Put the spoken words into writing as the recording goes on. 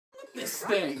this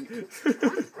thing. I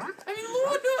mean,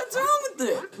 Lord, what's wrong with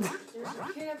it? There's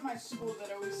a kid at my school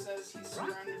that always says he's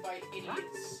surrounded by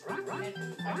idiots,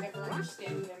 and I never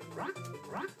understand him.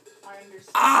 I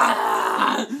understand.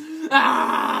 Ah!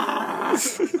 Ah!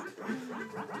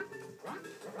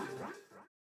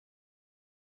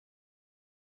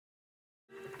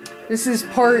 This is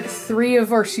part 3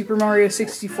 of our Super Mario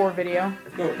 64 video.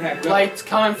 Go, Pat, go. Lights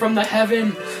coming from the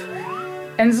heaven.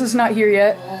 Enzo's not here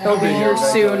yet. He'll be here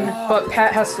soon, but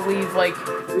Pat has to leave, like,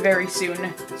 very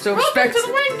soon. So expect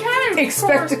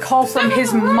a call from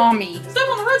his mommy. Step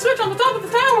on the red switch on the top of the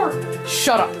tower.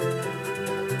 Shut up.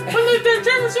 When they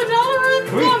turn the switch all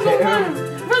around,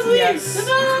 Yes.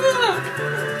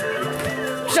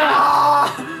 Shut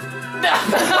up.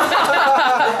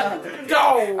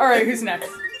 Go. All right, who's next?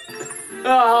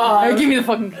 Give me the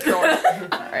fucking controller.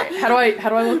 Alright, how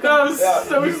do I look That up? was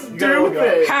so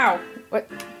stupid. How? What?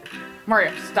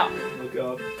 Mario, stop. Look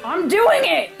up. I'm doing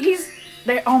it! He's...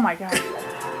 Oh my god.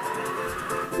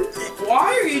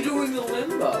 Why are you doing the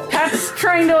limbo? Pat's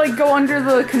trying to, like, go under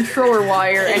the controller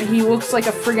wire, and he looks like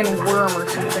a friggin' worm or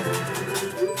something.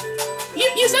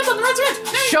 You stepped on the red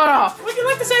switch! Shut up! Would you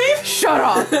like to save? Shut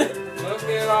up!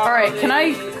 Alright, can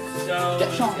I...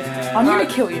 Sean, I'm gonna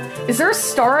kill you. Is there a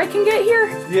star I can get here?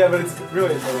 Yeah, but it's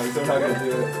really annoying, so I'm not gonna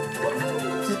do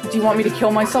it. Do you want me to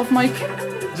kill myself, Mike?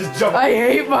 Just jump. I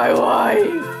hate my life!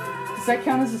 Does that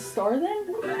count as a star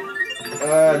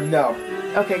then? No.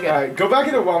 Okay, good. Alright, go back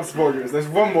into Womp's Burgers. There's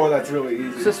one more that's really easy.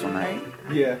 It's this one, right?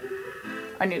 Yeah.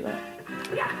 I knew that.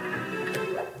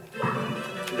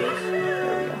 There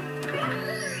we go.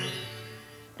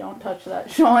 Don't touch that.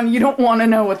 Sean, you don't want to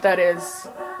know what that is.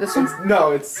 This one?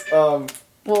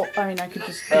 Well, I mean, I could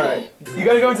just... Alright, you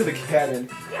gotta go into the cannon.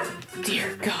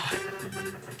 Dear God.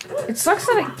 It sucks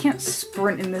that I can't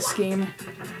sprint in this game.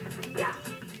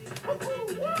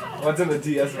 Well, it's in the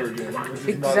DS version, which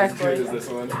is not as good as this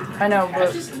one. I know,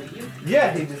 but...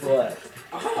 Yeah, he just left.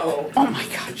 Oh. Oh my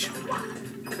God, Sean.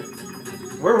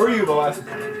 Where were you the last...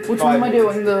 Which one am I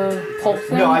doing? The pulse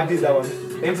thing? No, I did that one.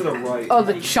 Aim to the right. Oh,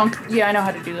 the chunk. Yeah, I know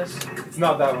how to do this. It's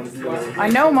not that one, it's the other one. I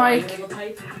know, Mike.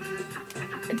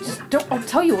 Just don't... I'll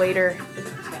tell you later.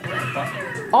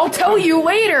 I'll tell you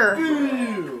later!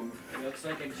 Boom! It looks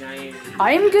like a giant...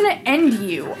 I'm gonna end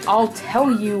you. I'll tell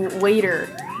you later.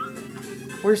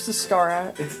 Where's the star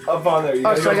at? It's up on there. You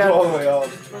gotta so go all the way up.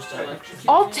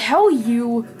 I'll tell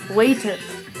you later.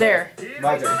 There.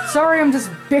 My turn. Sorry, I'm just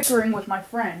bickering with my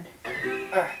friend.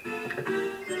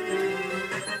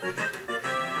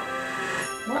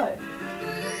 What?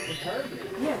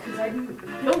 Yeah, because I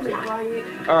didn't build it right.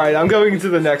 Alright, I'm going to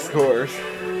the next course.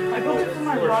 I built it for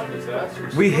my rocket professor.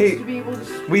 We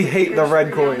hate the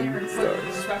red coin. Put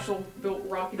a special built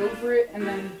rocket over it, and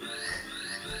then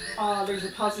there's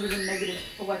a positive and negative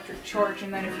electric charge,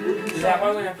 and then if you look inside... Is that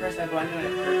why when I first had one, when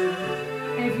it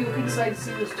hurt? And if you look inside,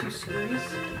 see those two screws?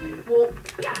 Well,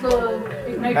 the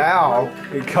ignited... Ow!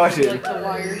 Concussion. Like the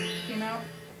wire came out.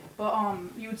 But,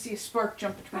 you would see a spark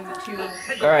jump between the two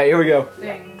Alright, here we go.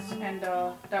 things, and,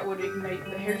 that would ignite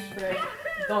the hairspray,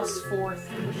 thus forth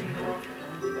pushing the rock.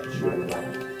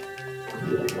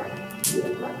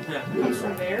 Comes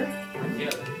from there.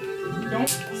 Yeah.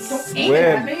 Don't aim it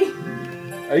at me!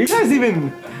 Are you guys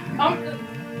even...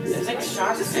 It's like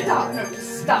sharp. Just stop. No,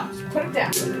 just stop. Just put it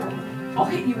down. I'll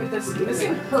hit you with this. This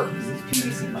thing hurts. It's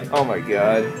PVC pipe. Oh my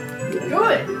god.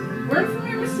 Good. Learn from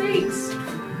your mistakes.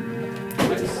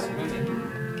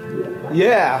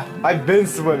 Yeah, I've been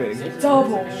swimming.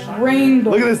 Double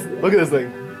rainbow. Look at this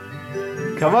thing.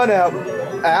 Come on out.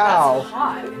 Ow.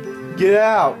 Hot. Get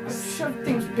out. Shove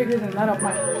things bigger than that up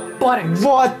my buttocks.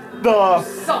 What the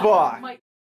fuck?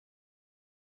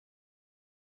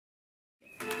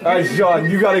 Alright, Sean,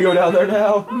 you gotta go down there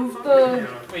now. Move the...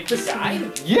 Wait, you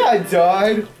died? Yeah, I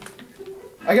died.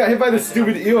 I got hit by the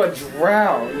stupid eel and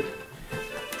drowned.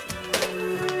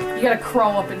 You gotta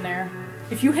crawl up in there.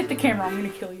 If you hit the camera, I'm gonna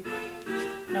kill you.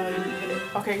 No, I didn't hit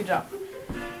it. Okay, good job.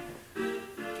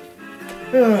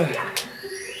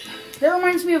 That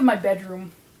reminds me of my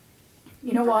bedroom.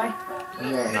 You know why?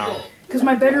 No. Because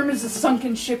my bedroom is a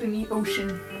sunken ship in the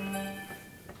ocean.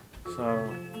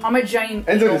 So... I'm a giant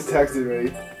Enzo eel. just texted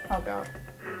me. Oh god.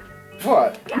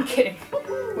 What? I'm kidding.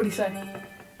 What'd he say?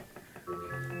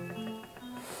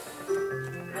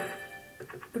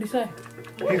 What'd he say?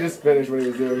 He just finished what he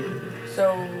was doing.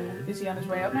 So, is he on his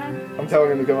way up now? I'm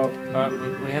telling him to come up.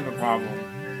 We have a problem.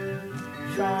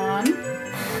 Sean?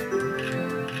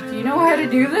 Do you know how to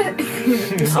do that?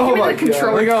 Just Oh give me my the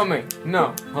controller. Let go of me.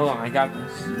 No, hold on, I got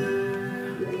this.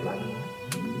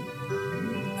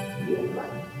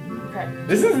 Okay.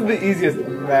 This isn't the easiest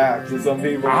map to some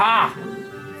people. Aha!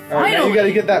 Alright, now you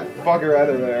gotta get that fucker out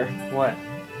of there. What?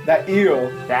 That eel.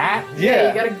 That? Yeah.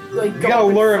 You gotta like. You gotta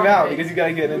lure him out it. because you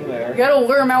gotta get in there. You gotta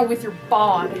lure him out with your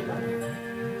bod.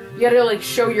 You gotta like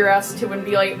show your ass to and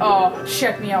be like, oh,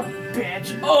 check me out,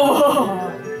 bitch. Oh.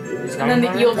 And then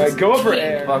the eel just go up for kick.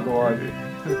 air. Fuck Water.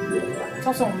 It's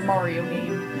also a Mario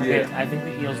game. Okay, I think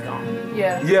the eel's gone.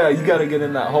 Yeah. Yeah, you gotta get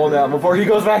in that hole now before he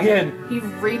goes back in. He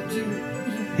raped you.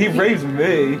 He raped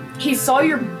me. He saw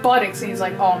your buttocks and he's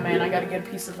like, oh man, I gotta get a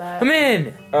piece of that. Come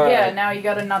in! Yeah, now you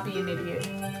gotta not be an idiot.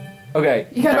 Okay.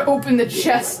 You gotta open the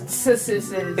chest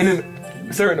In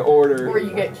a certain order. or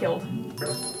you get killed.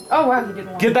 Oh wow, he didn't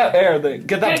want Get that air,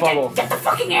 get that bubble. Get the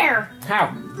fucking air!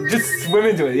 How? Just swim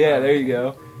into it. Yeah, there you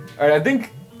go. Alright, I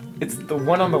think it's the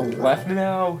one on the left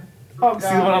now. Oh god.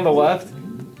 See the one on the left?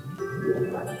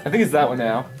 I think it's that one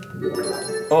now.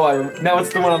 Oh, now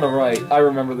it's the one on the right. I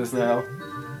remember this now.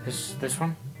 This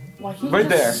one? Why can't Right you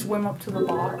there. just swim up to the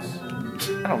box?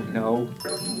 I don't know.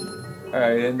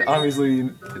 Alright, and obviously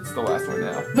it's the last one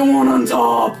now. The one on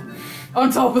top! On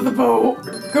top of the boat!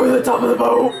 Go to the top of the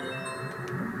boat!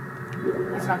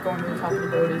 He's not going to the top of the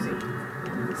boat, is he?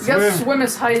 You gotta swim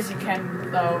as high as you can,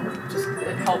 though. Just,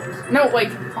 it helps. No,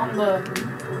 like, on the...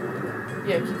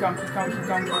 Yeah, keep going, keep going, keep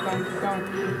going, keep going, keep going.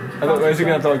 Otherwise you're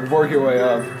gonna have to like work your way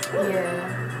up. Yeah.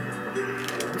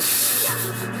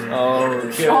 Oh,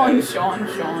 okay. Sean.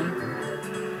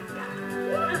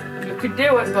 You could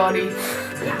do it, buddy.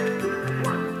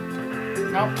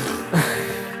 Nope.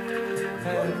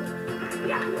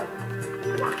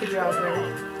 Good job,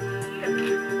 there.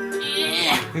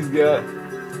 He's got...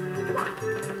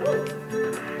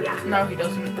 No, he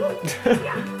doesn't.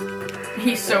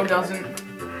 He so doesn't.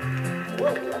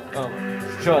 Oh.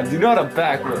 Sean, do you know how to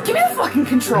backflip? Give me the fucking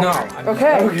controller. No.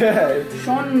 Okay. Okay.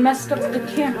 Sean messed up the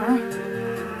camera.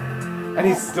 And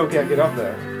he still can't get up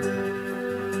there.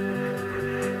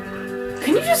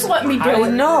 Can you just let me do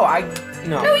it? No.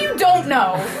 No, you don't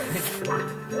know.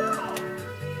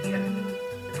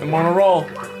 I'm on a roll.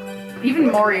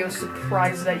 Even Mario's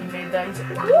surprised that you made that. He's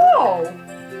like, whoa!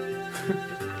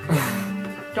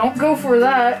 Don't go for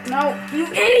that. No, you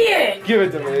idiot! Give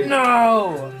it to me.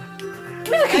 No! Give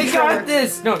me the I controller. got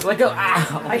this! No, let go.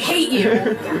 Ow! I hate you.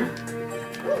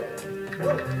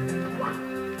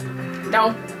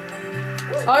 No.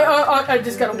 I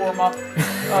just gotta warm up.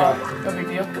 No big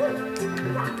deal.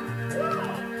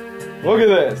 Look at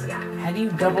this. How do you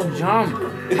double jump?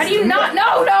 How do you not?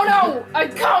 No!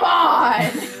 Come on!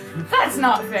 That's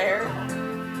not fair.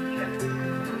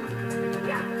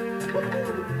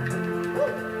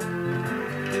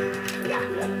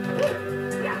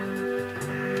 I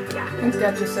think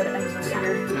Dad just said Enzo's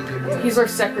here. He's our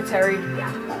secretary.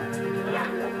 Yeah,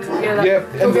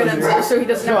 Yep, go get Enzo's Enzo here. so he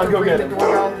doesn't Come have on, to go ring get the him.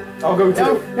 doorbell. I'll go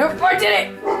too. No, I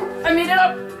did it! I made it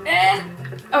up! And...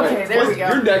 Okay, there we go.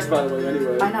 You're next, by the way,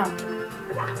 anyway. I know.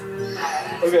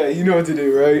 Okay, you know what to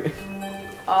do, right?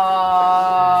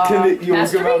 Can it, you'll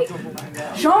come out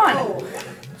masturbate? Sean!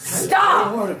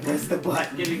 Stop! want to press the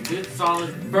button. Get a good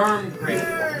solid firm grip.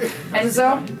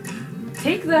 Enzo,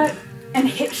 take that and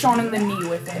hit Sean in the knee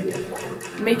with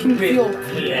it. Make him feel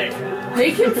pain.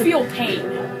 Make him feel pain.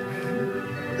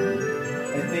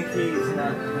 I think he's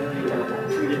not having a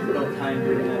too difficult time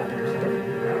doing that for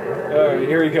himself. Alright,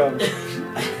 here he comes. He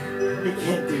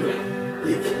can't do it.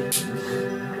 He can't.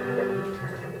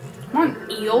 Come on,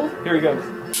 eel. Here he comes.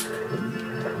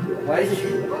 Why is he...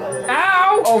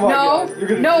 Ow! Oh my no, God. You're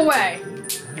gonna- no way.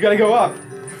 You gotta go up.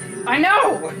 I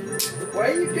know. Why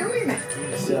are you doing that to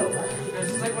yourself?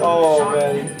 Oh,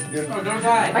 man. You're, Oh, don't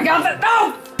die. I got that.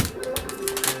 No!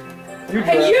 you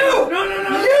And you! No.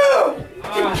 You!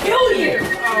 To kill you!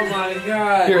 Oh my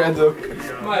god. Here, Enzo.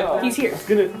 He's here. It's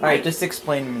gonna... Alright, just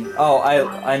explain to me. Oh,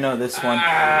 I know this one.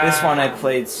 This one I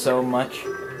played so much.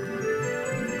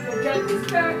 We'll get this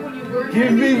back when you learn.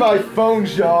 Give me my phone,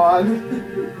 Sean.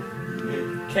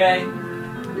 Okay.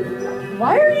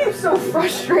 Why are you so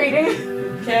frustrated?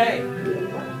 Okay.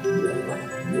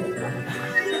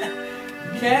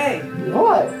 Okay.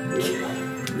 What?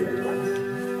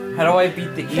 How do I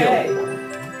beat the Okay. eel?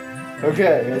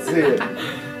 Okay, I see it.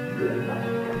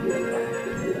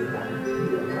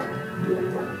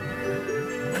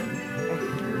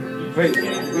 Wait,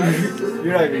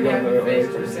 you're not even going that way.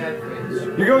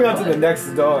 You're going on to the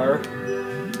next star.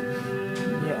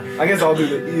 Yeah. I guess I'll do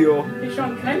the eel. Hey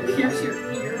Sean, can I pierce your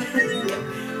ear?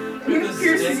 I'm gonna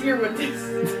pierce his ear with this.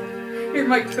 Here,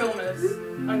 Mike, film this.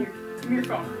 On your, give me your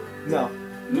phone. No.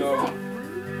 Give me your No. phone.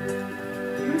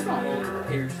 Give me your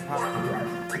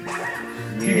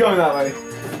phone. Keep going that way.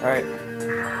 Alright.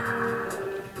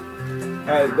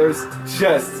 Alright, there's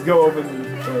chests. Go open them.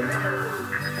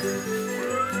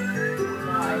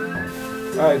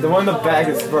 Why? Alright, the one in the back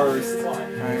is first.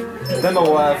 Alright. Then the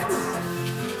left.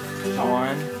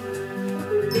 One.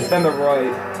 Then the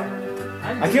right.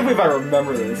 I can't believe I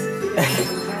remember this.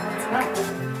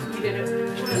 You did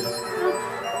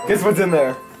it. Guess what's in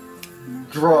there?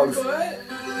 Drugs.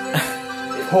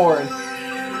 Porn.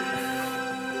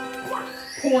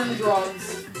 Porn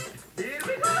drugs.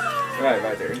 Alright,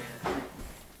 my turn.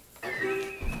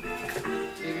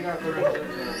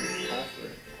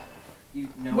 You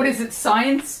know What is it,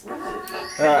 science?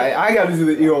 Alright, I gotta do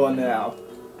the eel one now.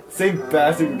 Same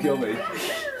bastard who killed me.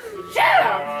 Shut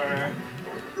up!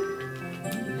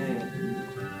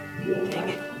 Dang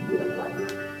it.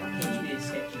 Can't you be a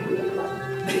sketch?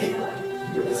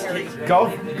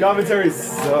 Golf commentary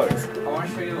sucks. I want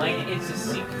to show you like it's a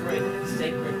secret.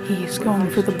 Sacred. He's going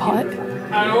for the putt,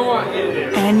 I don't want you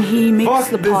to. and he makes Fuck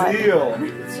the this putt. eel.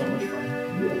 It's so much fun.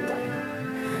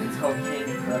 It's called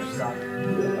Candy Crush Soccer.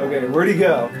 Okay, where'd he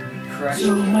go? Crush.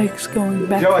 So Mike's going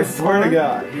back. Joe, I for swear to par.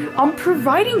 God. I'm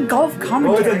providing golf Well, it's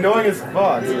commentary, annoying as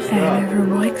fuck, so and stop.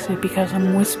 everyone likes it because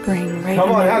I'm whispering right Come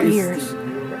in on, how their you ears.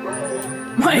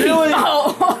 Mike, Really?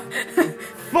 oh.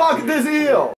 Fuck this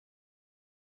eel!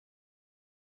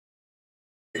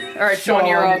 Alright, Sean,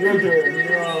 you're up. Your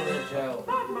turn.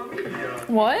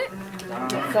 What?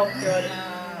 Felt good.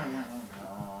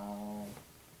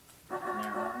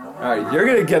 Alright, you're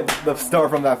gonna get the star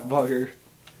from that fucker.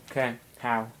 Okay,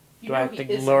 how? You Do know I have he to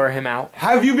isn't. lure him out?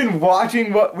 Have you been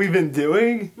watching what we've been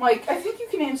doing? Mike, I think you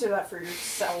can answer that for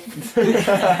yourself.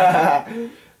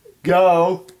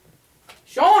 Go.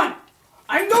 Sean!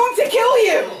 I'm going to kill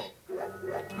you!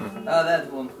 Oh,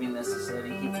 that won't be necessary.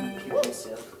 He can kill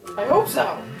himself. I hope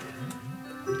so.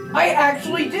 I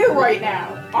actually do right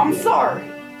now. I'm sorry.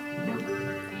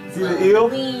 See the eel?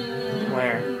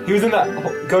 Where? He was in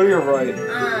that. Go to your right.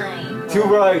 To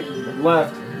right.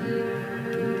 Left.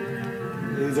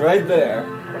 He's right there.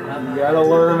 You gotta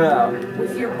lure him out.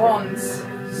 With your buns,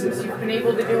 since you've been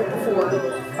able to do it before.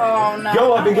 Oh no.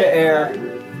 Go up and get air.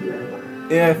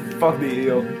 Yeah, fuck the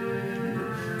eel.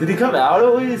 Did he come out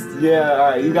at least? Yeah,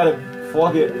 alright, you gotta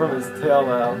pluck it from his tail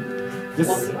now.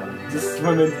 Just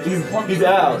swim in. He's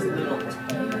out.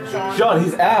 Sean. Sean,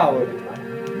 he's out.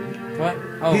 What?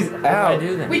 Oh, He's what out. do I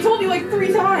do then? We told you like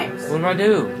 3 times. What do I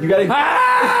do? You gotta.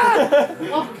 Ah!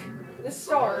 Look, the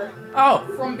star Oh!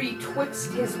 from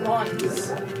betwixt his buns.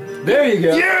 There you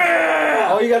go. Yeah!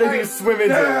 All you gotta do is swim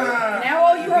into it. Now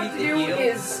all you have to Beat the do eel.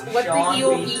 is let Sean, the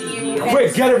eel beat eat the you. eel. and-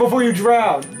 Quick, get it before you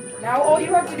drown. Now all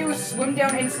you have to do is swim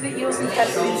down into the eel's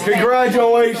intestines.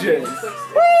 Congratulations.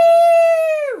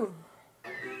 Woo!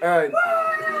 Alright.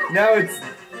 Now it's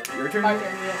your turn. My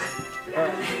turn,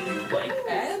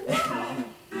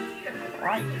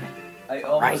 Right. I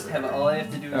almost have all I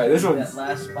have to do is Alright, this do one's- that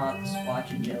last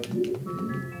splotch of jelly.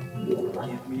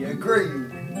 Give me a green.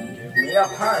 Give me a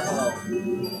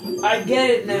purple. I get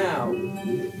it now!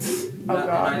 Oh, And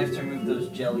God. I have to remove those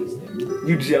jellies there.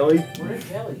 You jelly. What are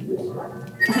jellies?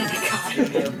 Give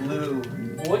me a blue.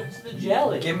 What's the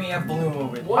jelly? Give me a blue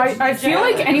over there. I feel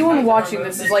like anyone watching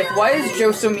this is like, why is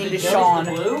Joe so mean to Sean?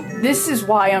 Blue? This is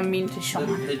why I'm mean to Sean.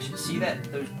 See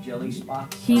those jelly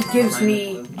spots? He gives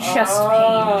me chest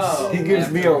Oh. He gives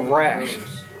me a rash.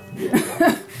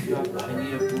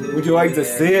 Would Would you like to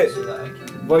see it?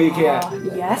 Well, you can't.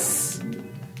 Yes.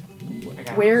 I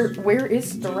got Where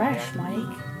is the rash,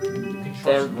 Mike?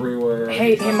 Everywhere.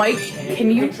 Hey, Mike, can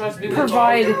you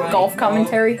provide golf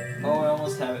commentary Oh, I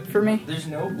almost have it. for me? There's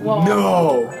no blue. Well,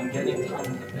 No. I'm getting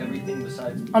everything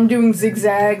besides. I'm doing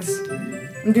zigzags.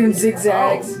 I'm doing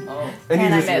zigzags. Oh, And you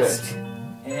And I just missed.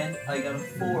 and I got a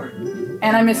 4.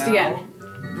 And I missed Now, again.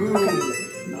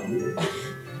 Boom.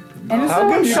 And How so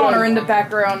come and you Sean guys- are in the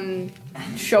background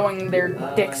showing their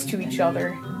dicks to each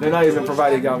other. They're not even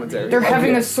providing commentary. They're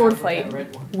having Okay. a sword fight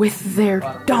red one. with their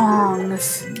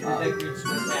dongs. That grid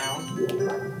swim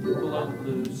down. Below the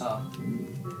blues. Oh.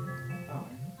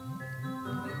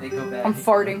 They go back. I'm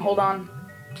farting, hold on.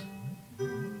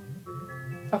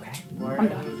 Okay, Where I'm are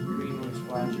done. those green ones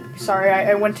flashing? Sorry,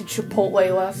 I went to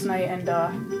Chipotle last night and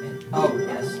Oh,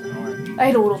 yes, an orange. I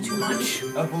had a little too much.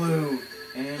 A blue.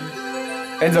 And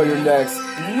Enzo, you're next.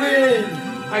 win!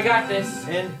 I got this.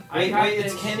 And I wait, got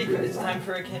it's this. Candy Crush. It's time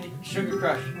for a Candy Sugar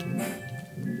Crush.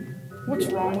 What's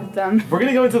wrong with them? We're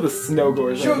gonna go into the snow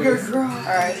gorge. Sugar Crush!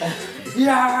 Alright.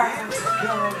 Yeah!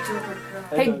 Go, Sugar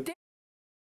Crush! Hey,